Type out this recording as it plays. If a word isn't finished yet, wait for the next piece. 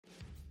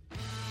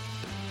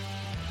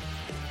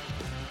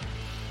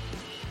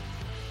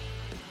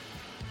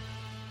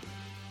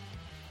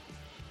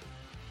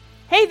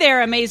Hey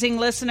there, amazing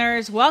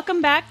listeners.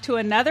 Welcome back to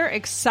another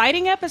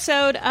exciting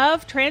episode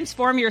of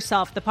Transform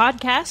Yourself, the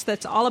podcast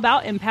that's all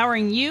about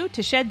empowering you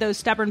to shed those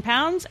stubborn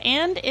pounds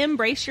and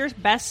embrace your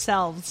best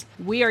selves.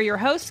 We are your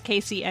hosts,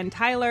 Casey and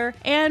Tyler,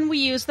 and we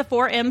use the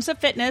 4 M's of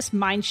fitness,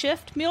 mind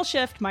shift, meal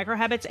shift, micro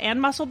habits, and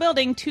muscle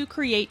building to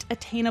create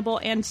attainable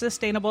and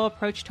sustainable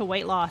approach to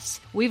weight loss.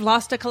 We've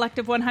lost a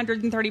collective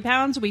 130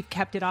 pounds. We've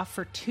kept it off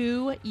for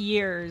 2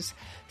 years.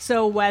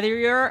 So whether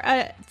you're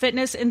a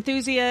fitness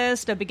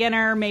enthusiast, a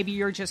beginner, maybe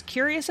you're just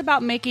curious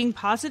about making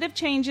positive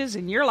changes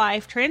in your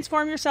life,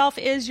 Transform Yourself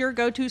is your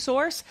go-to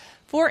source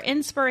for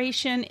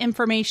inspiration,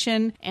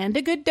 information, and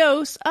a good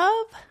dose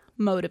of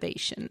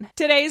motivation.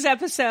 Today's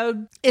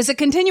episode is a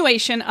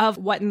continuation of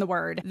What in the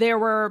Word. There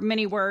were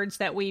many words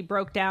that we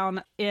broke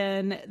down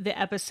in the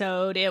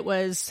episode. It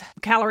was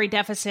calorie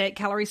deficit,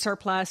 calorie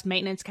surplus,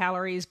 maintenance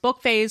calories,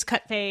 bulk phase,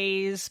 cut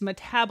phase,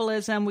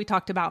 metabolism. We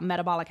talked about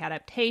metabolic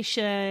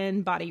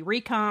adaptation, body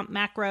recomp,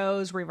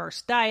 macros,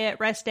 reverse diet,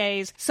 rest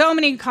days. So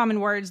many common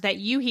words that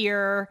you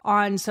hear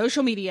on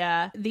social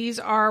media. These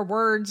are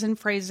words and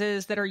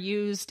phrases that are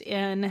used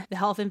in the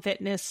health and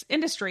fitness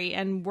industry,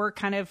 and we're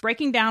kind of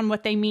breaking down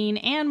what they mean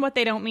and what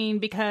they don't mean,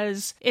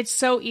 because it's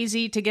so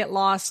easy to get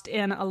lost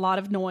in a lot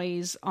of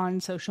noise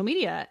on social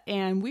media.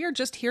 And we are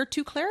just here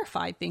to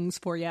clarify things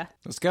for you.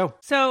 Let's go.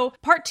 So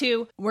part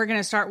 2, we're going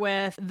to start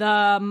with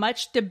the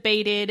much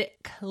debated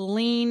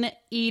clean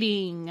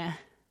eating.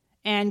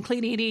 And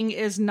clean eating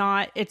is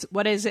not,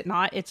 what is it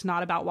not? It's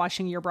not about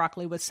washing your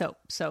broccoli with soap.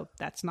 So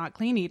that's not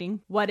clean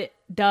eating. What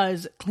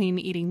does clean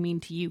eating mean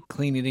to you?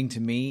 Clean eating to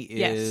me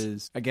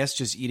is, I guess,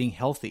 just eating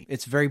healthy.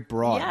 It's very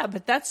broad. Yeah,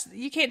 but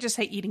you can't just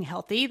say eating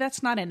healthy.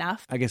 That's not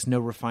enough. I guess no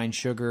refined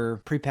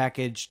sugar,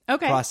 prepackaged,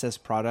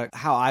 processed product.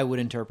 How I would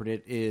interpret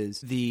it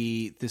is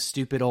the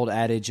stupid old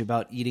adage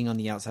about eating on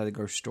the outside of the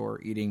grocery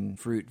store, eating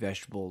fruit,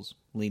 vegetables,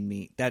 lean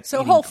meat. That's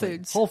so whole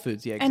foods. Whole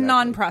foods, yeah, exactly. And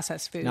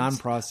non-processed foods.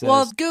 Non-processed.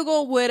 Well,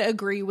 Google would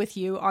agree with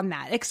you on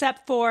that,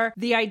 except for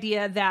the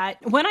idea that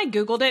when I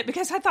Googled it,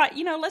 because I thought,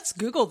 let's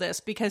Google this,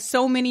 because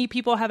so many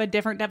people have a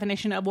different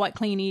definition of what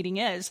clean eating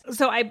is.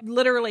 So I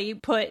literally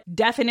put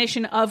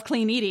definition of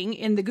clean eating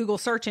in the Google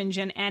search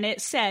engine, and it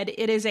said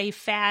it is a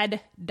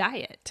fad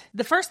diet.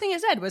 The first thing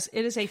it said was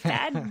it is a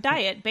fad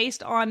diet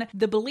based on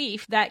the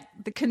belief that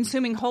the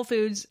consuming whole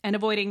foods and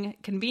avoiding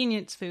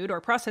convenience food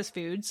or processed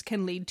foods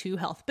can lead to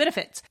health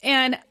benefits.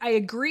 And I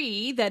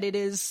agree that it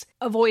is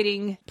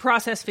avoiding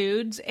processed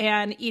foods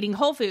and eating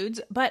whole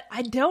foods, but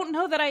I don't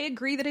know that I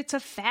agree that it's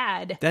a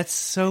fad. That's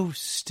so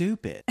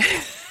stupid.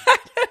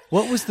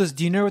 What was this?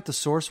 Do you know what the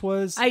source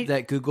was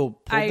that Google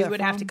pulled that I would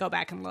from? have to go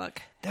back and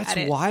look. That's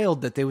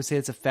wild that they would say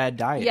it's a fad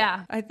diet.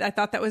 Yeah, I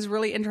thought that was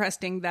really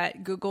interesting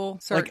that Google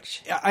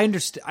search. I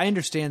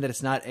understand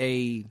that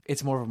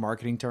it's more of a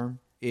marketing term.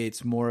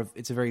 It's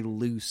a very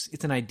loose,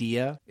 it's an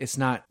idea. It's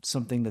not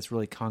something that's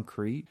really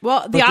concrete.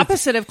 Well, the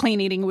opposite of clean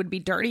eating would be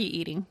dirty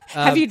eating.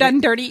 Have you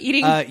done dirty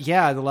eating?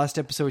 Yeah, the last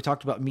episode we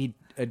talked about me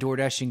door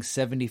dashing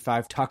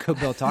 75 Taco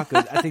Bell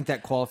tacos. I think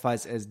that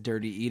qualifies as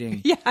dirty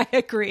eating. Yeah, I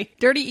agree.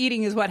 Dirty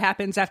eating is what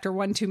happens after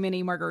one too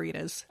many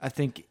margaritas. I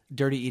think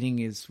dirty eating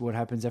is what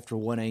happens after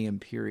 1 a.m.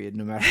 period,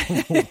 no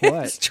matter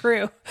what. It's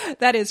true.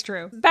 That is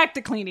true. Back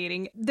to clean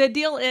eating. The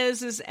deal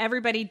is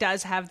everybody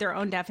does have their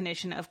own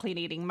definition of clean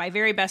eating. My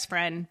very best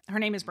friend, her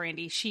name is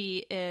Brandy.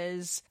 She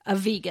is a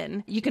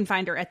vegan. You can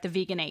find her at The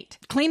Veganate.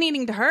 Clean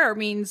eating to her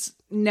means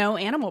no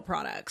animal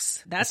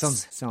products. That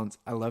sounds,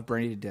 I love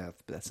Brandy to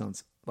death, but that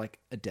sounds like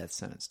a death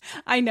sentence.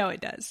 I know it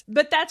does.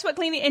 But that's what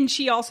clean eating, and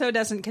she also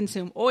doesn't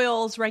consume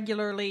oils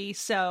regularly.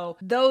 So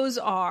those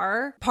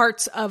are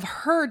parts of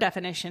her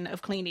definition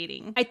of clean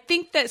eating. I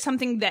think that's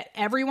something that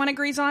everyone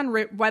agrees on,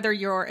 whether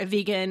you're a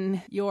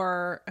vegan,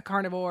 you're a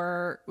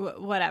carnivore,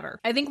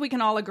 whatever. I think we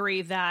can all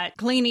agree that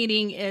clean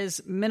eating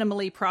is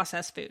minimally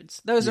processed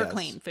foods. Those are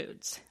clean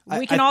foods.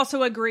 We can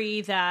also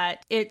agree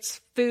that it's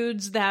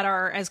foods that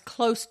are as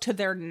close to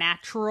their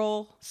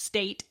natural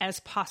state as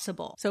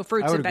possible. So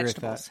fruits and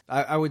vegetables.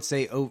 I would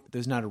say,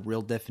 there's not a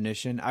real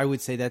definition. I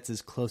would say that's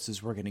as close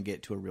as we're going to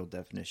get to a real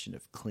definition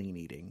of clean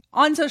eating.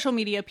 On social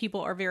media, people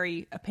are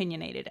very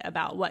opinionated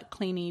about what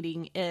clean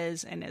eating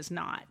is and is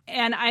not.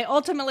 And I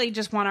ultimately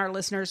just want our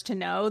listeners to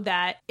know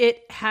that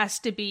it has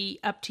to be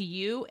up to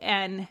you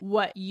and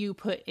what you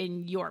put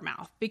in your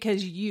mouth,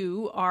 because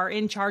you are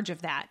in charge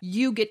of that.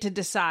 You get to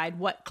decide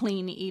what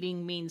clean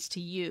eating means to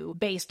you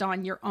based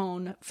on your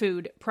own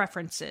food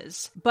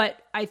preferences.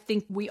 But I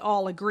think we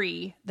all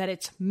agree that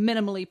it's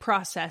minimally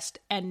processed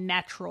and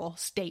natural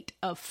state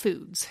of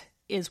foods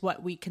is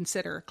what we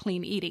consider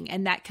clean eating,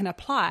 and that can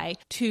apply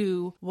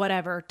to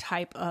whatever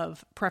type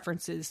of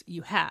preferences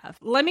you have.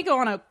 Let me go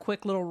on a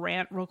quick little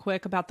rant real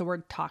quick about the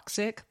word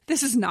toxic.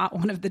 This is not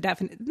one of the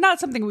not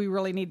something we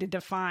really need to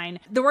define.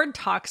 The word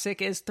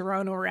toxic is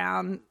thrown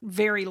around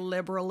very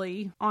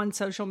liberally on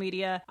social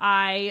media.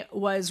 I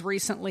was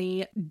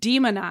recently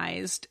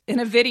demonized in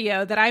a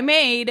video that I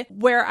made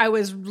where I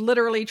was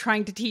literally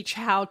trying to teach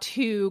how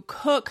to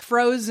cook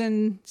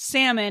frozen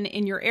salmon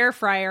in your air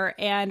fryer,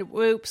 and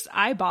whoops,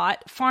 I bought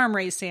bought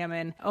farm-raised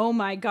salmon, oh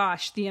my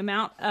gosh, the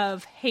amount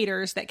of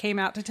haters that came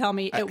out to tell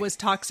me it was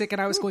toxic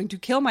and I was going to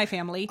kill my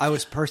family. I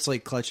was personally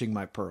clutching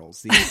my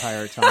pearls the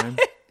entire time.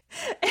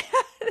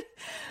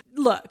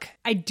 Look,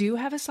 I do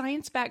have a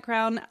science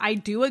background. I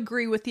do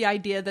agree with the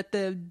idea that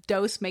the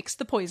dose makes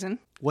the poison.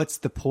 What's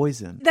the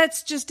poison?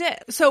 That's just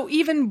it. So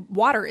even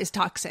water is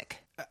toxic.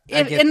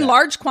 In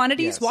large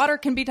quantities, yes. Water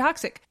can be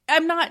toxic.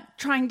 I'm not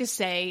trying to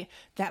say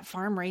that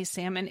farm-raised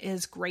salmon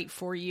is great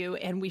for you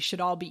and we should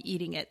all be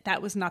eating it.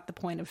 That was not the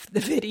point of the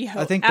video.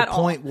 I think the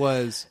point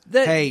was,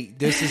 hey,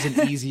 this is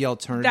an easy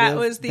alternative. That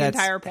was the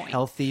entire point.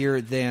 Healthier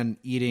than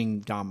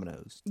eating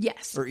Domino's.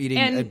 Yes. Or eating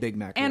a Big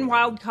Mac. And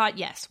wild-caught,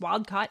 yes.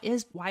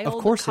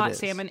 Wild-caught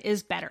salmon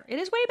is better. It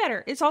is way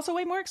better. It's also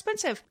way more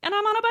expensive. And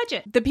I'm on a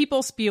budget. The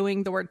people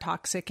spewing the word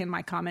toxic in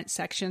my comment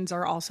sections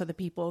are also the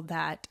people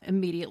that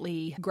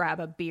immediately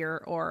grab a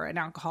beer or an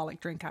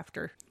alcoholic drink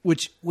after.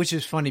 Which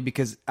is funny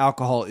because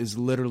alcohol is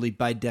literally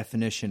by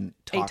definition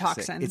toxic. A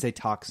toxin. It's a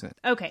toxin.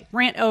 Okay,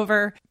 rant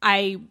over.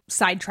 I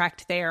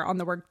sidetracked there on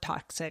the word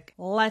toxic.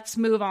 Let's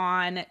move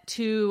on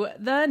to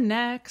the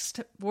next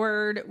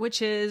word,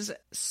 which is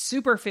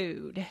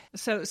superfood.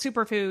 So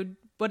superfood,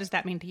 what does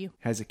that mean to you?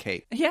 Has a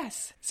cape.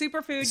 Yes.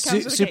 Superfood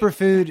comes with a cape.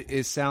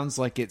 Superfood sounds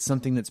like it's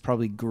something that's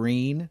probably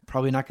green,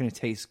 probably not going to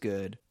taste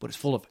good, but it's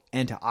full of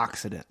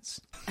antioxidants.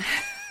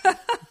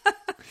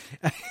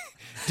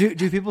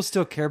 Do people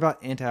still care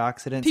about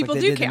antioxidants? People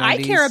do care.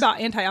 I care about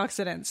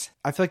antioxidants.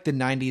 I feel like the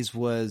 90s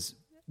was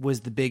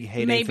the big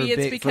heyday. Maybe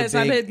it's because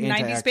I'm a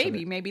 90s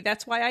baby. Maybe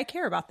that's why I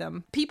care about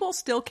them. People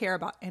still care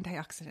about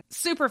antioxidants.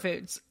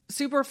 Superfoods.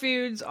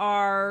 Superfoods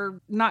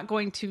are not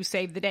going to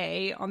save the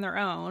day on their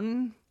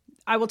own.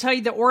 I will tell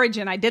you the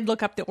origin. I did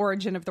look up the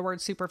origin of the word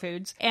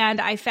superfoods, and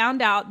I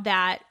found out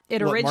that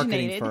it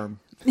originated... Marketing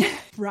firm?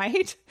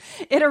 Right?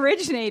 It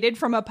originated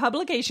from a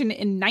publication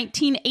in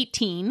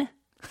 1918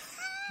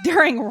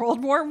 during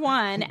World War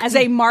I as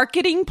a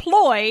marketing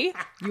ploy.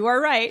 You are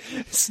right.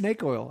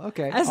 Snake oil.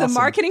 Okay. As awesome. A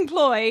marketing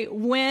ploy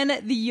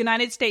when the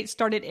United States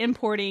started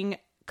importing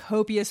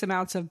copious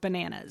amounts of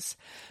bananas.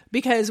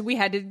 Because we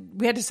had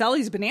to sell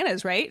these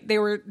bananas, right? There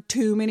were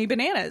too many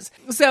bananas.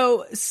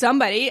 So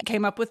somebody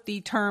came up with the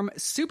term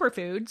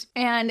superfoods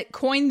and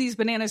coined these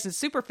bananas as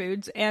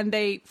superfoods, and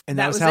that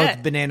was how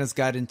bananas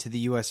got into the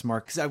U.S.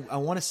 market. Because I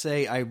want to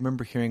say, I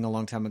remember hearing a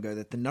long time ago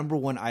that the number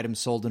one item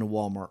sold in a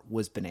Walmart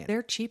was bananas.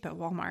 They're cheap at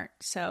Walmart.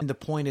 So and the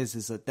point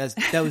is that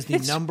that was the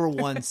number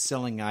one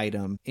selling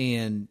item.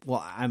 And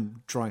well,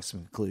 I'm drawing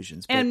some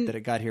conclusions, but that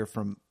it got here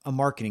from a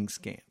marketing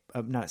scam.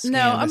 Not a scam,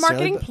 no, a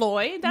marketing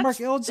ploy.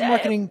 It's a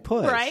marketing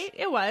push. Right,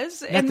 it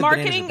was. Not and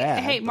marketing,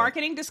 bad,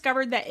 marketing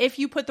discovered that if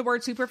you put the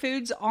word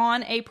superfoods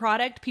on a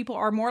product, people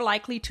are more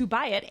likely to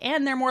buy it,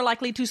 and they're more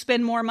likely to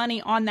spend more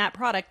money on that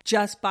product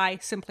just by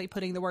simply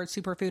putting the word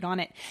superfood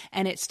on it.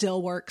 And it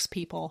still works,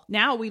 people.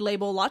 Now we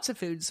label lots of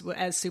foods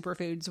as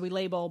superfoods. We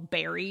label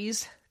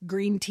berries,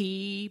 green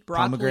tea,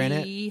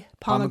 broccoli,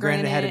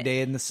 pomegranate had a day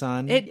in the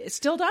sun. It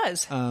still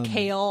does.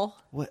 Kale.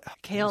 What?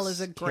 Kale is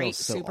a great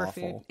so superfood.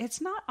 Awful.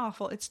 It's not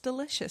awful. It's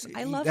delicious.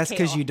 I love That's kale.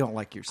 because you don't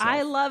like yourself.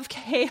 I love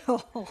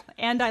kale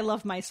and I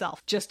love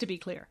myself, just to be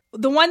clear.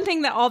 The one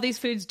thing that all these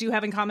foods do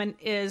have in common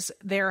is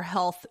their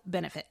health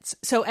benefits.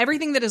 So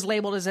everything that is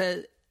labeled as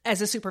a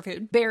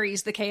superfood,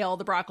 berries, the kale,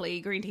 the broccoli,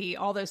 green tea,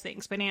 all those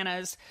things,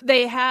 bananas,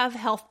 they have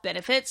health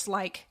benefits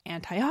like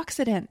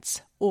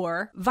antioxidants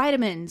or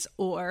vitamins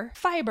or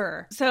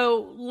fiber.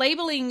 So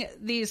labeling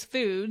these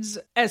foods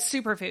as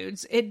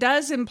superfoods, it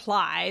does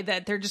imply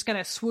that they're just going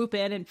to swoop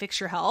in and fix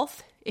your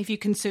health. If you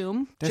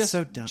consume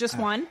just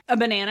one, a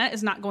banana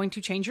is not going to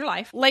change your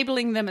life.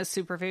 Labeling them as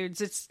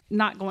superfoods,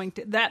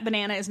 that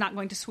banana is not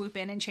going to swoop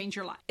in and change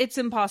your life. It's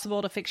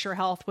impossible to fix your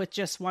health with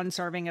just one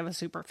serving of a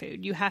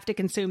superfood. You have to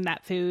consume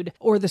that food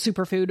or the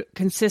superfood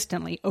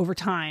consistently over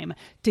time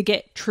to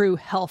get true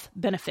health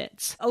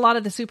benefits. A lot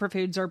of the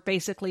superfoods are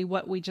basically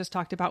what we just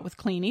talked about with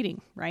clean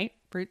eating, right?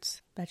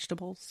 Fruits,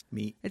 vegetables,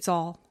 meat. It's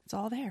all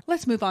there.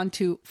 Let's move on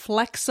to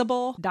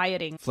flexible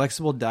dieting.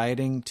 Flexible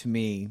dieting to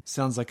me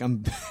sounds like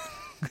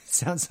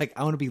sounds like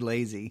I want to be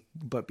lazy,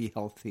 but be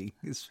healthy.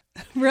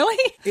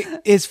 Really?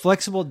 Is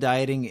flexible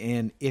dieting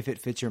and if it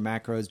fits your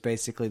macros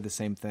basically the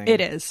same thing?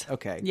 It is.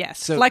 Okay.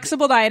 Yes. So,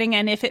 flexible dieting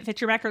and if it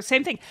fits your macros,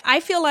 same thing.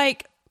 I feel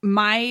like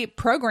my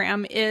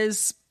program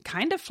is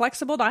kind of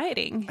flexible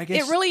dieting. I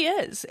guess, it really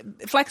is.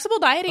 Flexible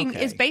dieting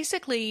is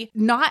basically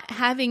not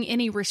having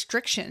any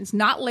restrictions,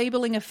 not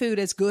labeling a food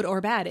as good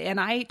or bad. And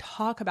I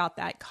talk about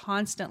that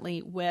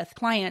constantly with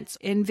clients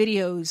in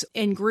videos,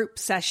 in group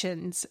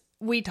sessions.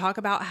 We talk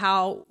about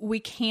how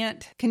we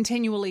can't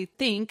continually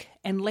think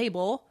and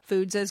label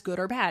foods as good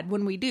or bad.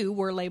 When we do,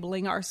 we're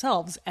labeling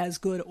ourselves as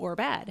good or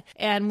bad.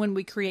 And when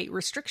we create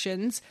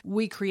restrictions,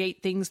 we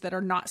create things that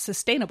are not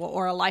sustainable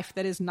or a life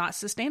that is not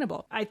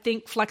sustainable. I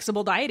think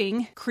flexible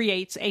dieting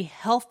creates a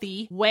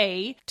healthy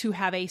way to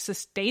have a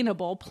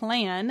sustainable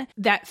plan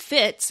that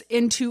fits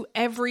into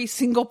every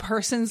single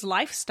person's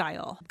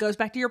lifestyle. It goes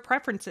back to your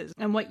preferences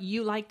and what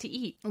you like to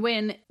eat.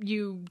 When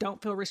you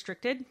don't feel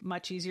restricted,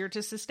 much easier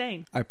to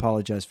sustain. I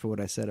apologize for what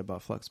I said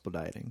about flexible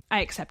dieting.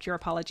 I accept your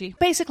apology.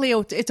 Basically,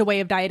 it's a way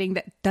of dieting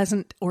that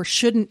doesn't or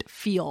shouldn't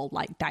feel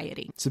like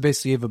dieting. So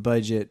basically you have a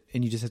budget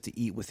and you just have to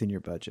eat within your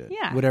budget.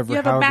 Yeah. Whatever, you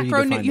have a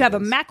a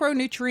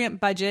macronutrient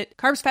budget,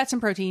 carbs, fats,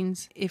 and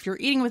proteins. If you're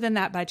eating within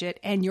that budget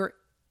and you're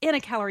in a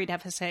calorie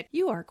deficit,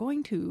 you are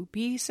going to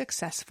be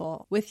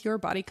successful with your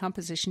body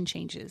composition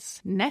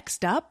changes.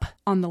 Next up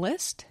on the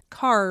list,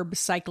 carb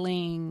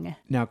cycling.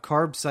 Now,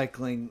 carb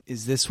cycling,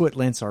 is this what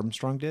Lance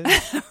Armstrong did?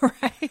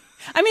 Right.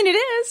 I mean, it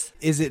is.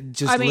 Is it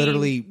just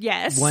literally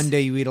yes. One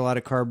day you eat a lot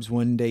of carbs,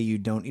 one day you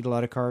don't eat a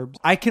lot of carbs?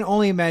 I can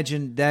only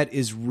imagine that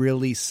is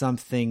really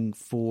something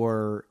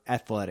for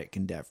athletic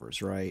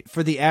endeavors, right?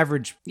 For the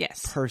average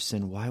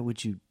person, why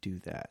would you do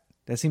that?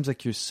 That seems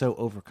like you're so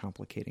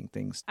overcomplicating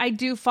things. I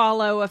do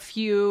follow a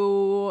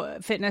few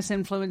fitness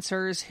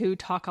influencers who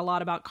talk a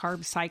lot about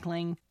carb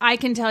cycling. I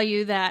can tell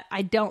you that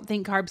I don't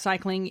think carb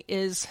cycling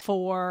is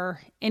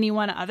for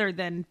anyone other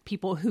than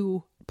people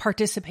who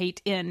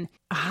participate in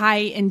high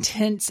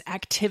intense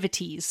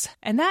activities.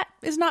 And that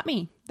is not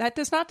me. That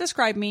does not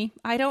describe me.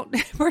 I don't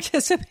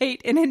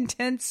participate in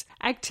intense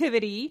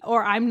activity,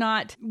 or I'm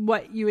not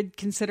what you would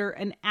consider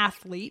an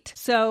athlete.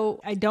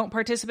 So I don't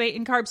participate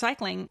in carb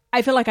cycling.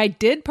 I feel like I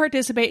did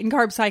participate in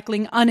carb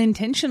cycling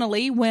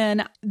unintentionally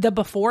when the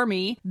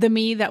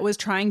me that was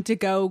trying to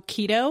go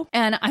keto,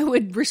 and I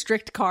would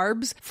restrict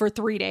carbs for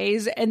 3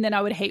 days and then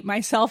I would hate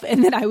myself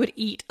and then I would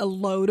eat a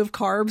load of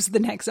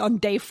carbs on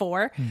day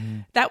 4. Mm-hmm.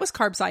 That was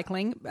carb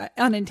cycling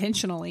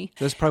unintentionally.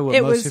 That's probably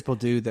what most people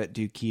do that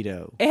do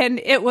keto. And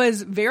it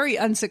was very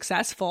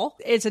unsuccessful.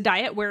 It's a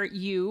diet where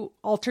you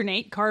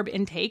alternate carb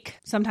intake,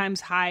 sometimes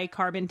high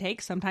carb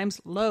intake,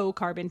 sometimes low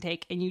carb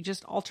intake, and you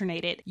just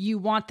alternate it. You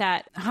want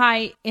that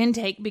high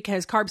intake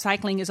because carb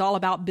cycling is all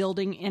about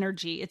building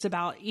energy. It's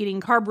about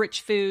eating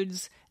carb-rich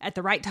foods at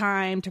the right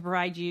time to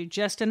provide you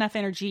just enough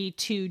energy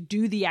to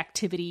do the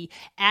activity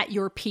at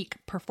your peak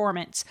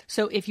performance.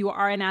 So if you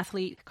are an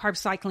athlete, carb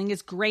cycling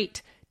is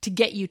great to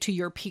get you to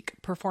your peak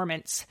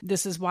performance.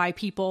 This is why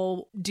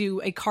people do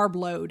a carb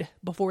load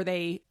before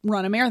they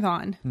run a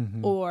marathon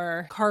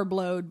or carb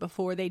load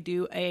before they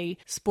do a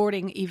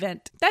sporting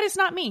event. That is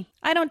not me.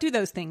 I don't do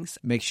those things.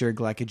 Make sure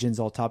glycogen's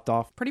all topped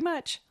off. Pretty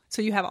much.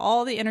 So you have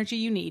all the energy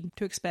you need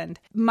to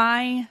expend.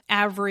 My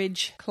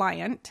average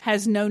client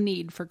has no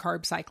need for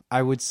carb cycling.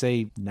 I would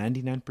say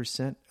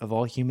 99% of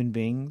all human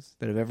beings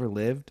that have ever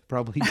lived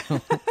probably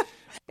don't.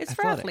 It's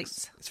for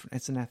athletes.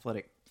 It's an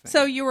athletic thing.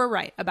 So you were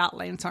right about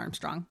Lance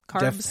Armstrong,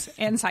 carbs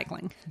and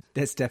cycling.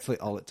 That's definitely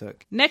all it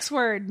took. Next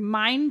word,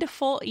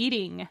 mindful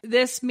eating.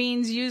 This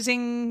means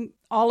using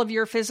all of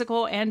your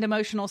physical and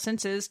emotional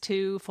senses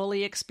to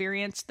fully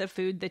experience the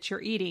food that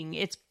you're eating.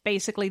 It's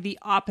basically the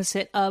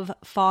opposite of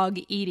fog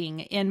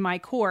eating. In my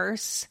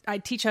course, I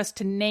teach us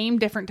to name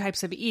different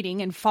types of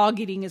eating, and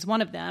fog eating is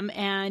one of them.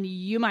 And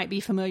you might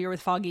be familiar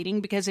with fog eating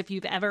because if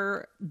you've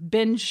ever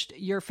binged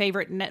your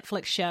favorite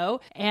Netflix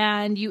show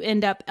and you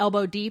end up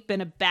elbow deep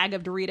in a bag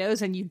of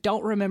Doritos and you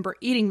don't remember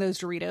eating those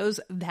Doritos,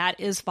 that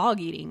is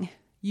fog eating.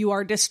 You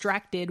are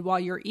distracted while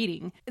you're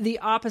eating. The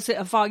opposite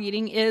of fog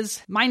eating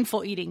is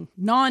mindful eating,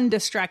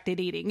 non-distracted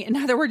eating. In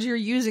other words, you're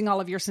using all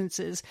of your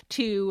senses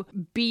to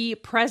be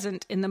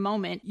present in the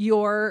moment.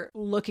 You're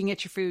looking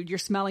at your food, you're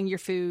smelling your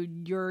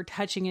food, you're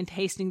touching and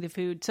tasting the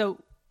food. So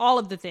all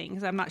of the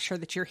things. I'm not sure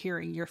that you're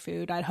hearing your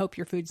food. I hope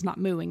your food's not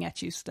mooing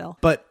at you still.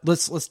 But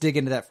let's dig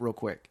into that real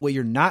quick. What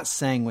you're not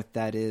saying with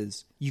that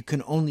is you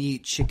can only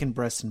eat chicken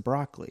breasts and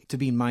broccoli to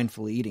be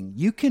mindful eating.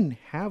 You can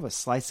have a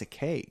slice of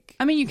cake.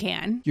 I mean, you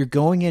can. You're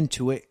going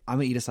into it, I'm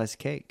going to eat a slice of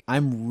cake.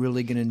 I'm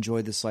really going to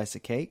enjoy the slice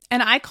of cake.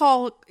 And I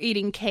call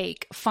eating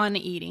cake fun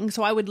eating.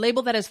 So I would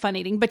label that as fun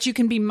eating, but you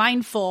can be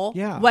mindful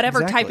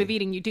whatever type of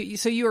eating you do.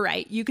 So you were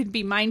right. You could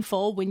be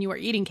mindful when you are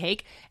eating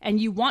cake, and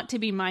you want to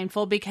be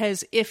mindful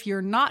because if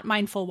you're not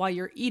mindful while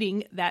you're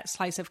eating that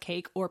slice of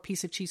cake or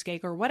piece of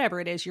cheesecake or whatever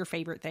it is, your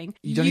favorite thing,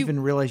 you don't even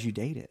realize you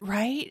ate it.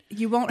 Right?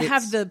 You won't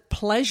have the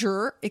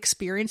pleasure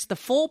experience, the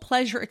full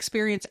pleasure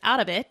experience out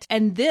of it.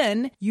 And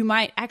then you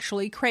might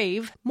actually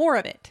crave more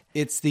of it.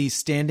 It's the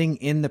standing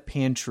in the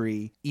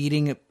pantry,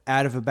 eating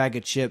out of a bag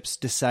of chips,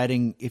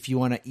 deciding if you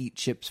want to eat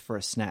chips for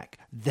a snack.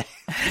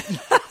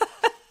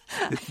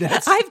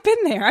 I've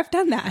been there. I've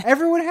done that.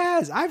 Everyone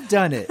has. I've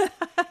done it.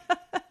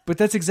 But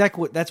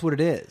that's what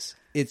it is.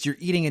 It's you're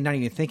eating and not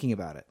even thinking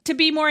about it. To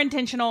be more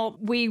intentional,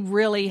 we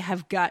really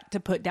have got to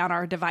put down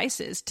our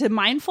devices. To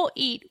mindful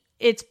eat,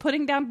 it's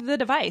putting down the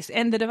device.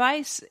 And the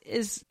device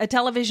is a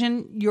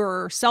television,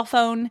 your cell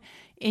phone,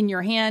 in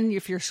your hand,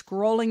 if you're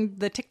scrolling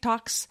the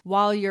TikToks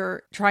while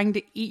you're trying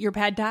to eat your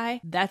pad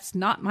thai, that's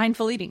not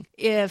mindful eating.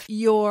 If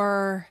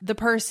you're the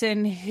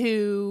person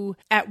who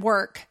at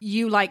work,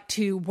 you like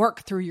to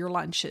work through your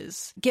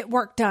lunches, get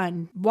work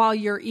done while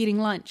you're eating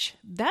lunch,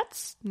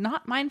 that's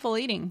not mindful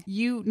eating.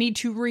 You need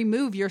to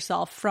remove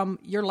yourself from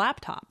your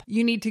laptop.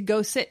 You need to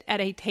go sit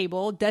at a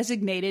table,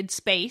 designated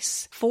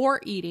space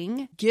for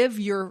eating. Give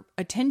your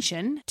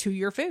attention to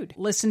your food.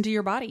 Listen to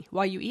your body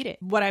while you eat it.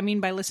 What I mean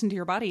by listen to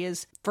your body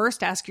is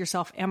first ask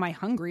yourself, am I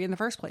hungry in the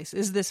first place?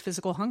 Is this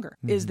physical hunger?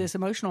 Mm-hmm. Is this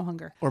emotional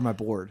hunger? Or am I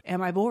bored?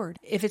 Am I bored?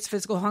 If it's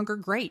physical hunger,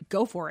 great.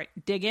 Go for it.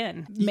 Dig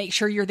in. Make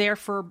sure you're there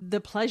for the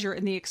pleasure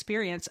and the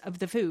experience of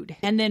the food.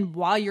 And then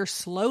while you're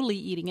slowly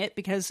eating it,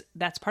 because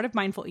that's part of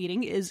mindful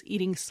eating, is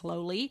eating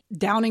slowly,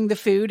 downing the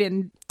food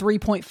in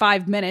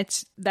 3.5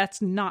 minutes.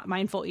 That's not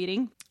mindful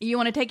eating. You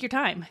want to take your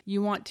time.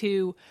 You want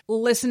to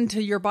listen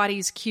to your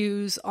body's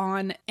cues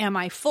on, am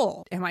I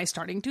full? Am I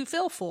starting to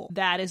feel full?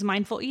 That is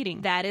mindful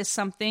eating. That is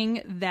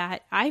something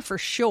that I for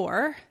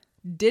sure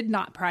did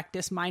not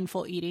practice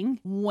mindful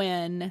eating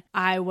when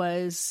I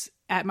was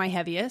at my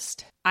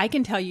heaviest. I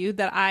can tell you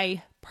that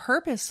I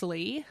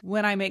purposely,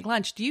 when I make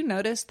lunch, do you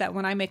notice that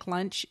when I make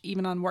lunch,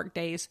 even on work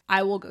days,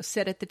 I will go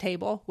sit at the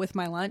table with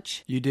my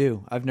lunch? You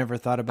do. I've never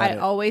thought about it. I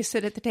always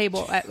sit at the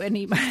table and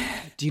eat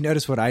my... Do you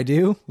notice what I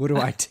do? What do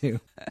I do?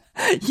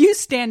 You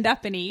stand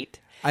up and eat.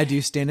 I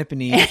do stand up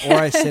and eat, or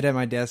I sit at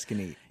my desk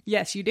and eat.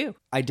 Yes, you do.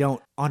 I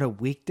don't on a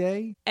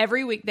weekday.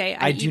 Every weekday,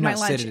 I eat my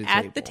lunch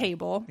at the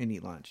table and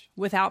eat lunch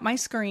without my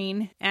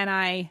screen, and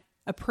I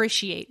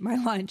appreciate my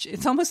lunch.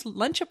 It's almost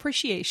lunch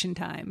appreciation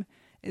time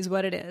is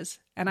what it is.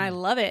 And I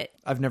love it.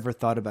 I've never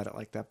thought about it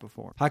like that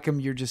before. How come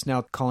you're just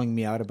now calling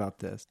me out about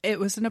this? It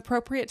was an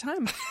appropriate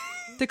time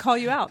to call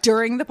you out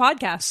during the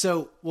podcast.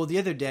 So, well, the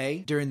other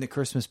day during the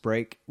Christmas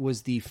break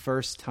was the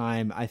first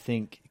time, I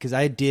think, because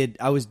I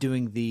was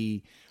doing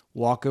the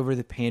walk over to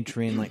the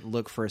pantry and like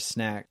look for a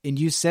snack. And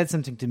you said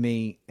something to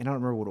me, and I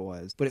don't remember what it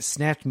was, but it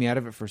snapped me out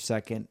of it for a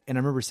second. And I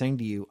remember saying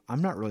to you,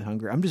 I'm not really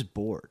hungry. I'm just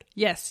bored.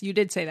 Yes, you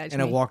did say that to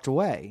me. And I walked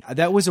away.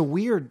 That was a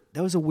weird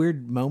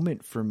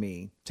moment for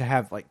me to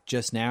have, like,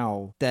 just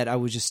now, that I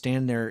was just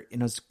standing there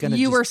and I was going to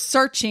You were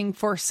searching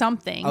for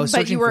something,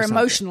 but you were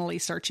emotionally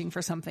searching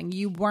for something.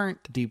 You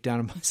weren't deep down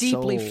in my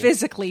deeply soul,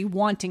 physically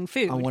wanting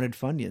food. I wanted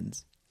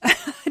Funyuns.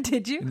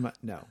 Did you?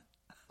 No.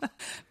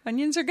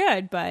 Funyuns are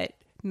good, but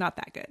not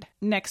that good.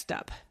 Next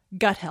up,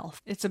 gut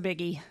health. It's a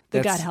biggie.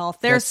 Gut health.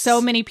 There's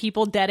so many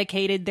people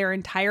dedicated their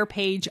entire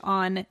page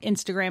on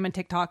Instagram and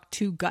TikTok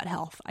to gut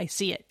health. I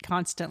see it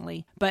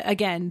constantly. But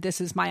again, this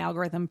is my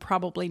algorithm,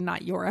 probably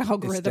not your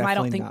algorithm. I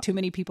don't think too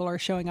many people are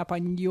showing up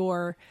on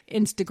your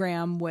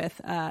Instagram with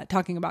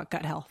talking about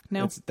gut health.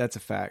 No? That's a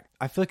fact.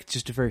 I feel like it's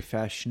just a very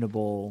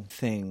fashionable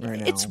thing right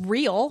now. It's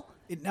real.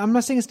 I'm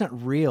not saying it's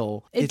not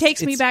real. It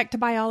takes me back to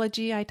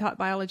biology. I taught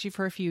biology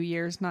for a few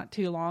years, not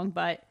too long,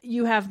 but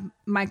you have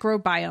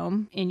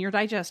microbiome in your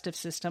digestive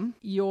system.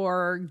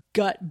 Your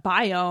gut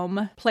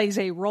biome plays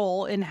a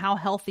role in how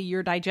healthy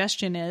your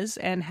digestion is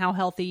and how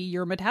healthy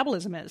your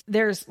metabolism is.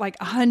 There's like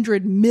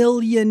 100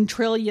 million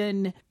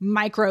trillion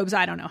microbes.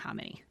 I don't know how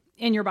many.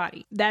 In your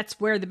body. That's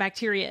where the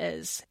bacteria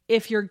is.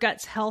 If your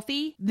gut's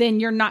healthy, then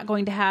you're not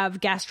going to have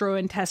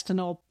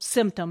gastrointestinal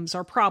symptoms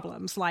or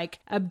problems like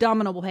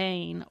abdominal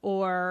pain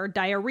or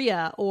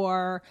diarrhea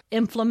or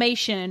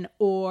inflammation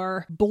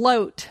or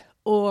bloat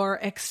or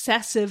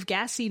excessive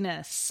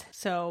gassiness.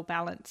 So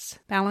balance.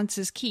 Balance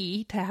is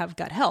key to have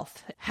gut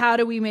health. How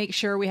do we make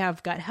sure we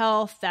have gut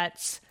health?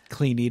 That's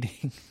clean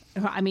eating.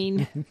 I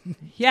mean,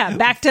 yeah,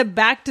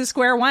 back to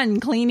square one,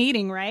 clean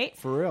eating, right?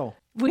 For real.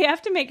 We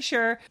have to make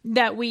sure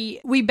that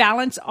we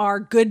balance our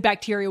good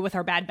bacteria with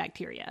our bad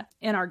bacteria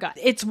in our gut.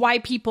 It's why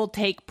people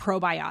take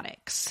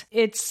probiotics.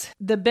 It's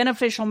the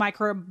beneficial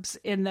microbes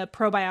in the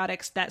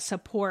probiotics that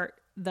support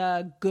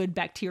the good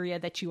bacteria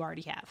that you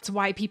already have. It's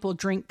why people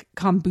drink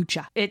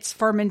kombucha. It's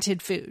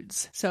fermented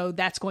foods. So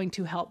that's going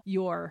to help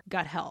your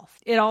gut health.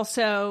 It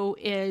also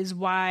is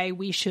why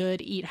we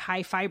should eat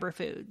high fiber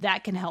food.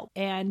 That can help.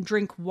 And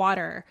drink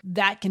water.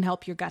 That can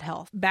help your gut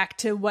health. Back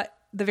to what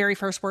the very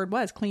first word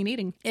was, clean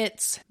eating.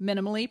 It's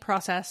minimally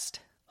processed,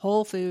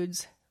 whole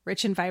foods,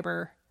 rich in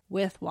fiber,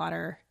 with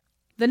water.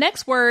 The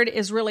next word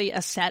is really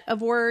a set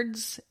of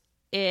words.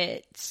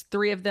 It's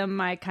 3 of them.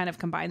 I kind of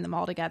combine them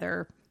all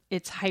together.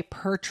 It's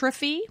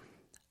hypertrophy,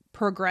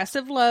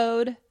 progressive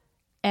load,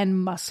 and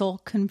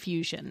muscle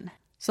confusion.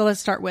 So let's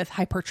start with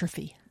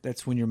hypertrophy.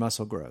 That's when your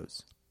muscle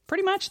grows.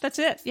 Pretty much. That's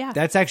it. Yeah.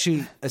 That's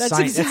actually that's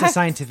a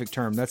scientific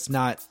term. That's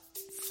not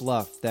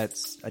fluff.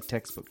 That's a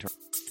textbook term.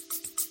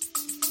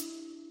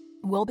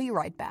 We'll be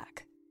right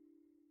back.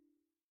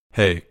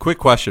 Hey, quick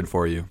question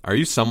for you. Are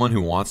you someone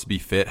who wants to be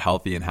fit,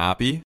 healthy, and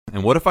happy?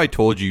 And what if I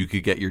told you you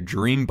could get your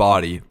dream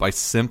body by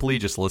simply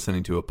just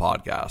listening to a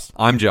podcast?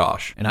 I'm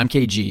Josh. And I'm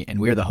KG, and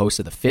we are the hosts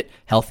of the Fit,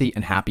 Healthy,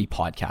 and Happy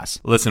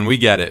podcast. Listen, we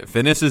get it.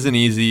 Fitness isn't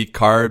easy.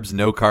 Carbs,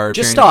 no carbs.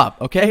 Just stop,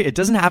 okay? It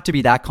doesn't have to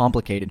be that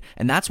complicated.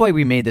 And that's why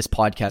we made this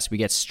podcast. We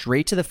get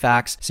straight to the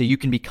facts so you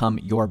can become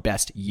your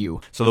best you.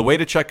 So the way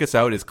to check us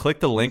out is click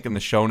the link in the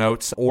show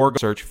notes or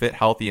search Fit,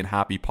 Healthy, and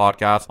Happy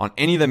podcast on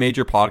any of the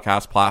major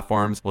podcast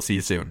platforms. We'll see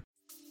you soon.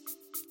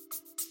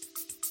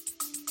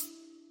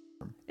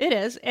 It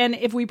is. And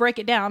if we break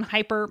it down,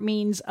 hyper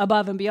means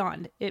above and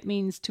beyond. It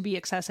means to be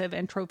excessive,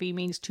 and trophy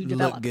means to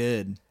develop. Look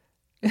good.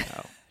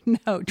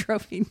 No,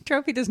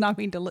 trophy does not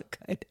mean to look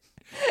good.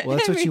 Well,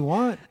 that's what you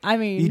want. I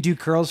mean, you do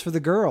curls for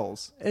the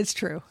girls. It's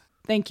true.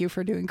 Thank you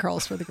for doing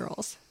curls for the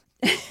girls.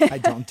 I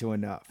don't do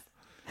enough.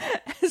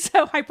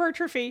 So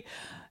hypertrophy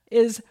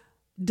is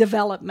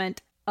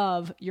development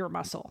of your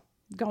muscle,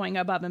 going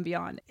above and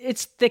beyond.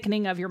 It's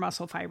thickening of your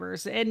muscle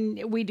fibers.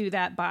 And we do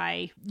that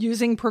by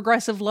using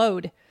progressive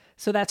load.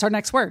 So that's our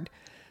next word,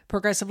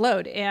 progressive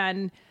load.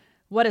 And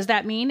what does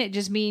that mean? It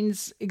just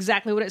means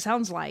exactly what it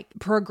sounds like.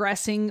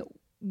 Progressing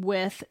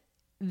with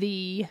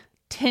the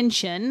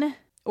tension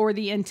or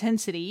the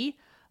intensity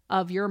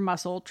of your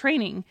muscle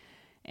training.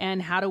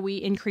 And how do we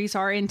increase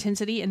our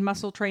intensity in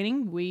muscle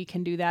training? We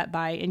can do that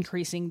by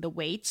increasing the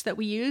weights that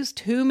we use.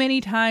 Too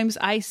many times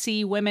I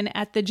see women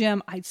at the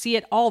gym. I see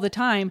it all the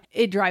time.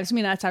 It drives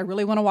me nuts. I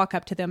really want to walk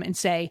up to them and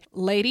say,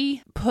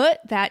 lady, put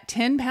that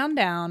 10 pound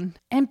down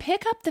and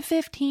pick up the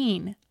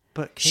 15.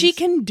 But Casey, she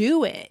can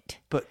do it.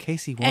 But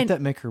Casey, won't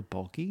that make her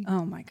bulky?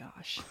 Oh my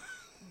gosh.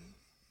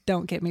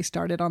 Don't get me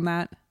started on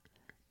that.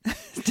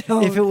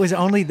 If it was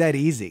only that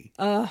easy.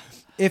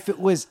 If it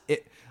was...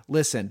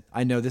 Listen,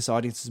 I know this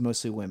audience is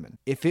mostly women.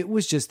 If it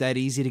was just that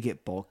easy to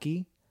get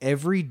bulky,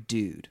 every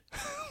dude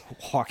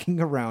walking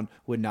around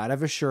would not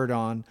have a shirt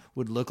on,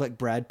 would look like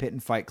Brad Pitt in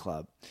Fight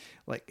Club.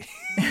 Like,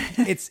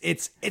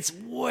 it's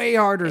way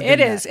harder than it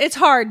that. is. It's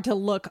hard to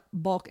look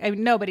bulky. I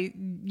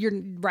mean,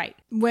 you're right.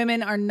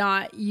 Women are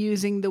not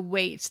using the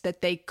weights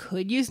that they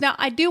could use. Now,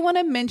 I do want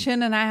to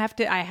mention, and I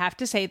have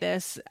to say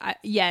this.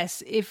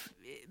 Yes, if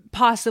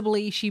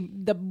possibly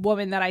the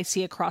woman that I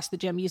see across the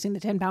gym using the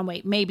 10 pound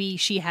weight, maybe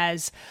she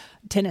has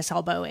tennis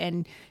elbow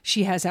and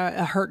she has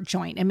a hurt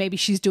joint, and maybe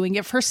she's doing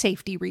it for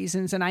safety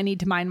reasons, and I need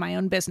to mind my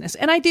own business.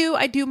 And I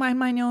do mind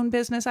my own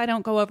business. I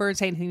don't go over and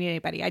say anything to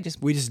anybody.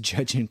 We just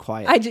judge in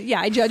quiet.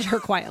 I judge her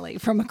quietly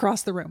from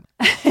across the room.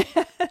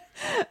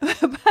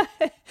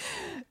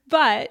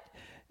 but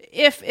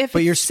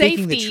you're speaking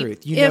safety, the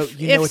truth. You know what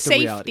the reality is. If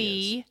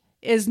safety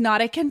is not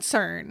a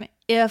concern,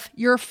 if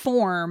your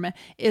form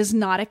is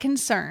not a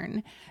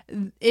concern,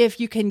 if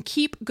you can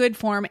keep good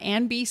form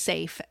and be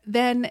safe,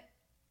 and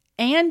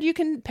you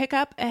can pick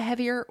up a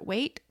heavier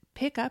weight,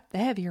 pick up the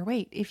heavier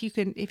weight. If you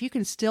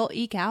can still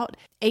eke out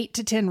 8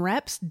 to 10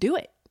 reps, do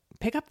it.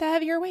 Pick up the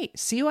heavier weight.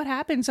 See what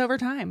happens over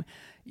time.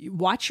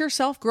 Watch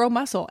yourself grow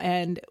muscle.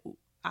 And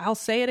I'll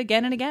say it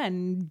again and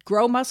again.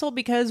 Grow muscle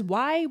because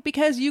why?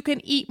 Because you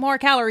can eat more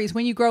calories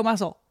when you grow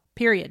muscle.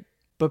 Period.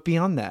 But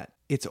beyond that,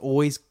 it's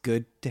always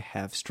good to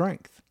have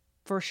strength.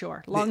 For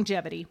sure.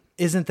 Longevity.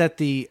 Isn't that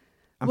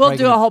we'll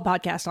do a whole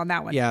podcast on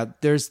that one. Yeah,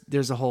 there's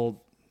a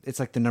whole, it's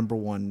like the number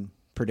one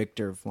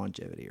predictor of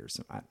longevity or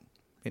something.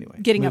 Anyway.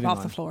 Getting up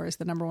off the floor is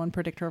the number one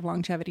predictor of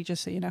longevity,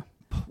 just so you know.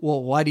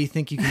 Well, why do you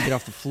think you can get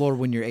off the floor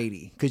when you're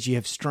 80? Because you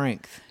have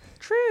strength.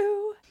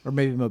 True. Or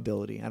maybe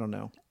mobility. I don't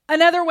know.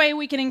 Another way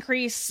we can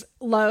increase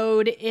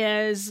load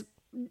is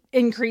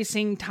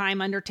increasing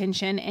time under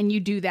tension, and you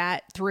do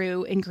that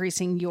through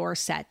increasing your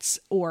sets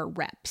or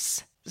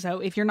reps. So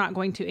if you're not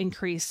going to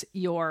increase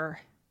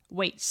your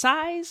weight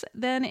size,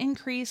 then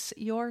increase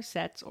your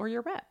sets or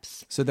your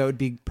reps. So that would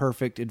be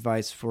perfect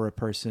advice for a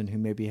person who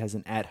maybe has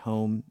an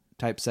at-home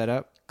type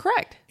setup.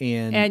 Correct.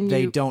 And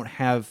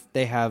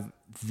they have,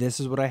 this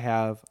is what I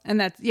have. And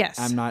that's, yes.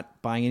 I'm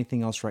not buying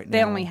anything else right now.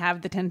 They only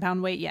have the 10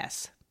 pound weight,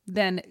 yes.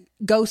 Then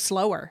go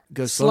slower.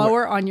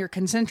 Slower on your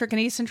concentric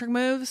and eccentric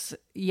moves.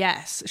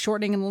 Yes.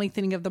 Shortening and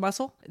lengthening of the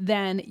muscle.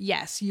 Then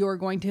yes, you're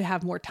going to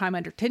have more time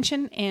under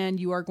tension, and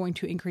you are going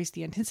to increase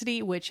the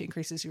intensity, which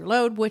increases your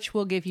load, which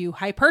will give you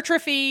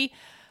hypertrophy,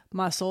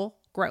 muscle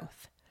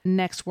growth.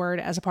 Next word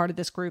as a part of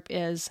this group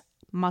is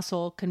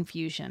muscle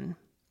confusion.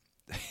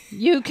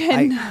 You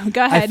can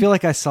go ahead. I feel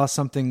like I saw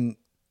something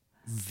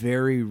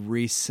very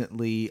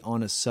recently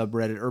on a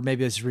subreddit, or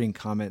maybe I was reading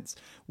comments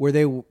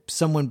where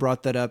someone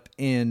brought that up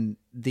and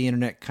the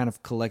internet kind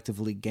of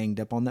collectively ganged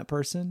up on that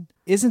person.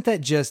 Isn't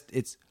that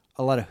it's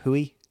a lot of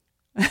hooey?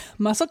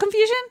 Muscle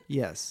confusion?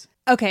 Yes.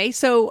 Okay,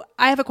 so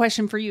I have a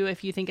question for you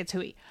if you think it's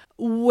hooey.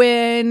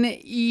 When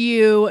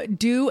you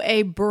do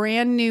a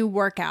brand new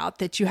workout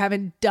that you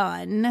haven't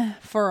done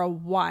for a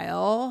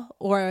while,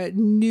 or a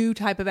new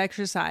type of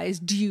exercise,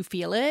 do you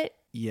feel it?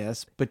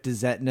 Yes, but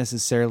does that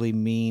necessarily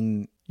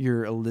mean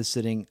you're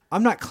eliciting?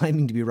 I'm not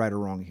claiming to be right or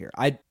wrong here.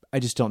 I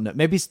just don't know.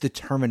 Maybe it's the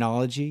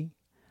terminology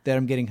that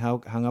I'm getting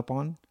hung up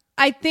on.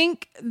 I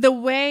think the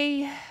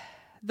way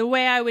The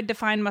way I would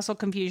define muscle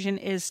confusion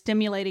is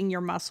stimulating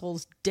your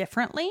muscles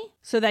differently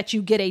so that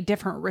you get a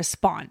different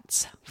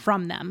response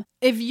from them.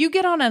 If you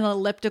get on an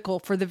elliptical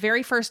for the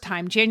very first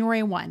time,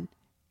 January 1,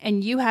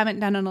 and you haven't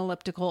done an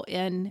elliptical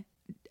in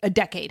a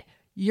decade,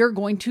 you're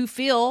going to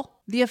feel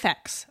the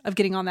effects of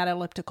getting on that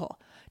elliptical.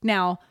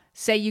 Now,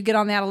 say you get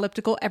on that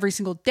elliptical every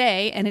single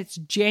day and it's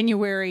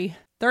January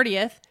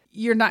 30th,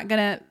 you're not going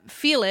to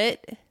feel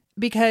it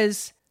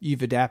because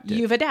you've adapted.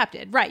 You've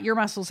adapted. Right. Your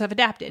muscles have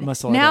adapted.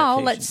 Muscle now,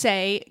 adaptation. let's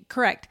say,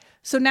 correct.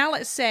 So now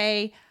let's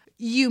say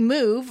you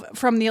move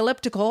from the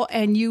elliptical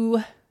and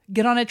you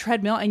get on a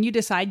treadmill and you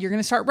decide you're going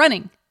to start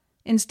running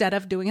instead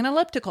of doing an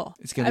elliptical.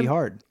 It's going to be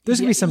hard. There's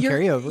going to be some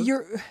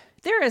carryover.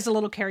 There is a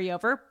little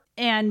carryover,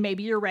 and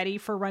maybe you're ready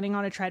for running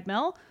on a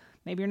treadmill.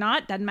 Maybe you're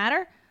not. Doesn't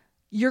matter.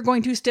 You're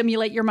going to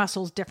stimulate your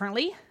muscles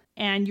differently,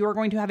 and you're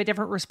going to have a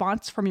different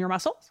response from your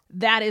muscles.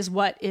 That is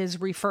what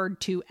is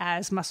referred to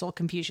as muscle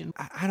confusion.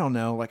 I don't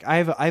know. Like I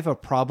have a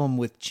problem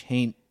with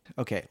chain.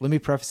 Okay, let me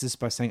preface this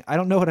by saying I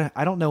don't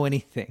know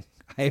anything.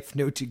 I have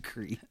no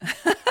degree.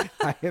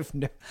 I have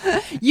no.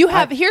 You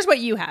have. Here's what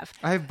you have.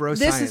 I have bro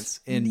science.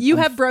 You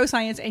have bro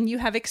science, and you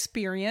have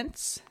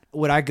experience.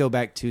 What I go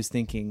back to is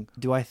thinking,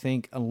 do I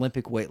think an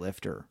Olympic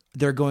weightlifter,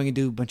 they're going to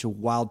do a bunch of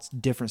wild,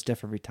 different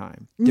stuff every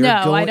time?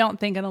 I don't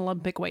think an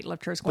Olympic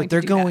weightlifter is going to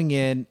do that. But they're going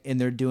in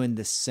and they're doing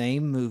the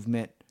same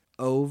movement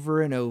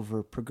over and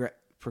over,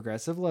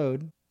 progressive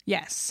load.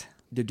 Yes.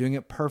 They're doing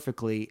it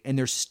perfectly, and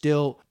they're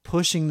still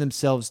pushing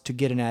themselves to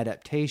get an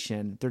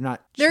adaptation.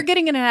 They're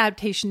getting an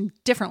adaptation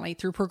differently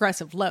through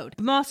progressive load.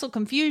 Muscle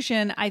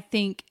confusion, I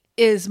think,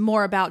 is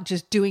more about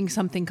just doing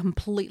something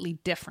completely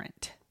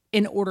different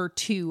in order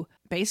to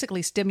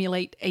basically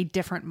stimulate a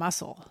different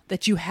muscle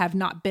that you have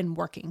not been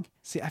working.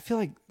 See, I feel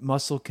like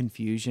muscle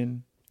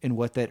confusion and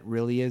what that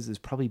really is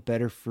probably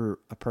better for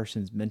a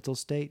person's mental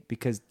state,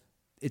 because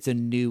it's a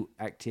new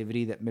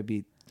activity that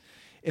maybe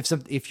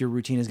if your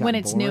routine has gotten when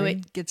it's boring, new,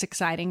 it gets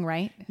exciting,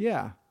 right?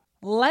 Yeah.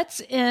 Let's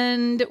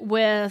end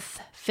with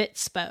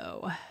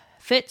Fitspo.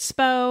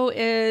 Fitspo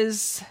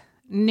is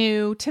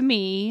new to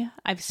me.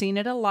 I've seen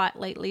it a lot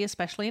lately,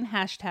 especially in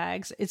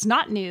hashtags. It's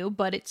not new,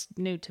 but it's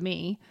new to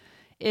me.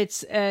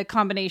 It's a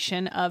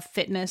combination of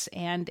fitness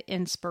and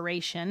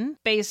inspiration,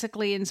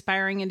 basically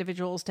inspiring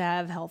individuals to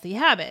have healthy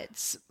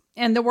habits.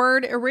 And the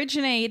word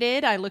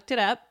originated, I looked it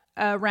up,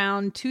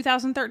 around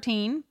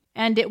 2013,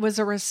 and it was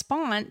a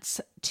response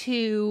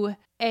to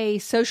a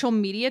social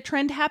media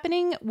trend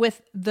happening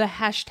with the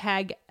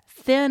hashtag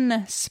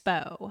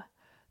ThinSpo,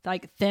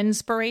 like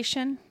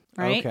thinspiration,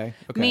 right? Okay.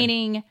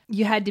 Meaning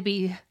you had to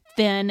be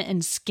thin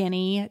and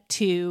skinny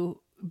to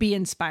be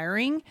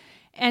inspiring.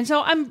 And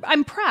so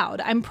I'm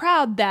proud. I'm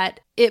proud that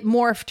it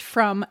morphed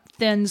from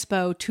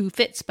ThinSpo to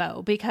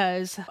Fitspo,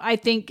 because I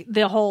think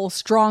the whole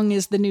strong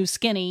is the new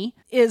skinny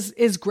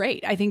is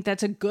great. I think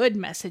that's a good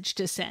message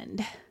to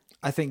send.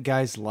 I think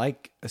guys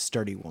like a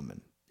sturdy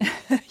woman.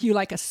 You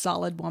like a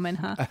solid woman,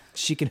 huh?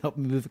 She can help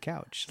me move a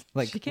couch.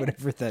 Like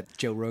whatever that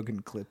Joe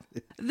Rogan clip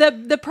is.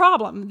 The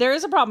problem, there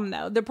is a problem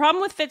though. The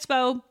problem with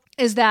Fitspo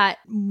is that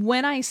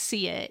when I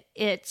see it,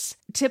 it's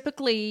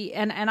typically,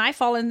 and I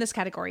fall in this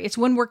category, it's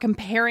when we're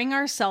comparing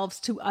ourselves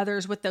to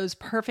others with those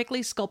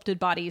perfectly sculpted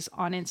bodies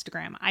on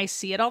Instagram. I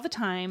see it all the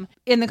time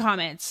in the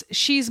comments.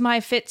 She's my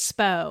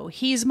Fitspo.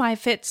 He's my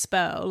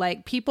Fitspo.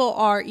 Like, people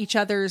are each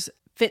other's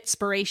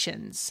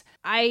Fitspirations.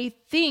 I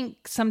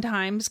think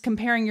sometimes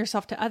comparing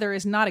yourself to other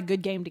is not a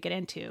good game to get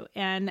into.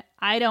 And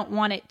I don't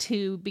want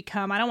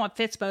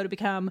Fitspo to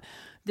become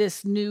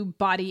this new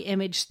body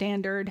image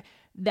standard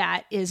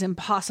that is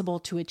impossible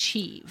to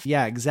achieve.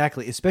 Yeah,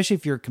 exactly. Especially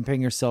if you're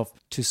comparing yourself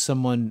to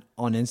someone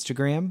on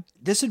Instagram.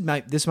 This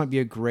might be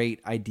a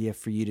great idea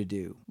for you to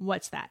do.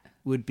 What's that?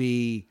 Would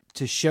be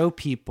to show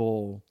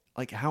people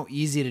like how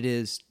easy it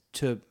is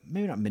to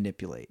maybe not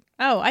manipulate.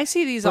 Oh, I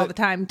see these all the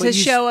time. To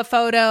show a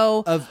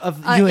photo of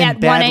you in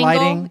bad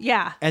lighting,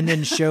 yeah, and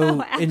then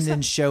show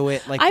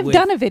it like I've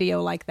done a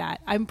video like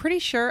that. I'm pretty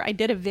sure I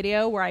did a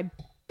video where I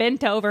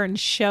bent over and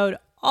showed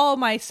all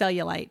my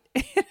cellulite.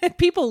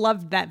 People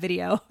loved that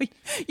video.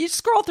 You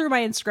scroll through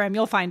my Instagram,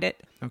 you'll find it.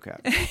 Okay.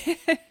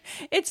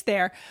 It's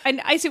there.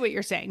 And I see what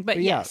you're saying,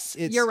 but yes,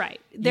 you're right.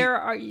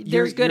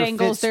 There's good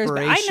angles.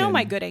 I know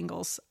my good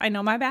angles. I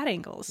know my bad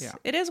angles. Yeah.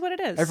 It is what it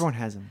is. Everyone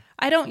has them.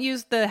 I don't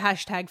use the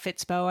hashtag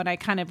Fitspo, and I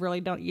kind of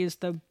really don't use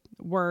the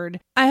word.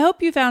 I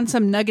hope you found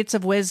some nuggets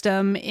of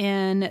wisdom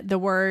in the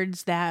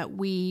words that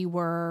we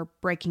were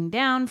breaking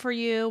down for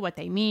you, what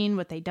they mean,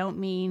 what they don't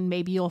mean.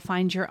 Maybe you'll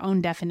find your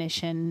own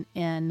definition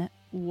in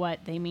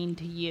what they mean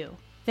to you.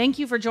 Thank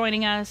you for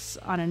joining us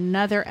on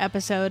another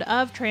episode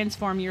of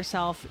Transform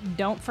Yourself.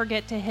 Don't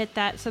forget to hit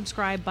that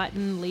subscribe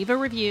button, leave a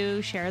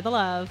review, share the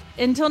love.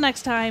 Until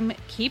next time,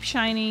 keep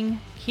shining,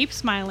 keep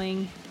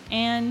smiling,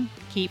 and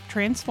keep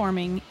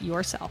transforming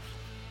yourself.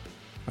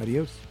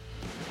 Adios.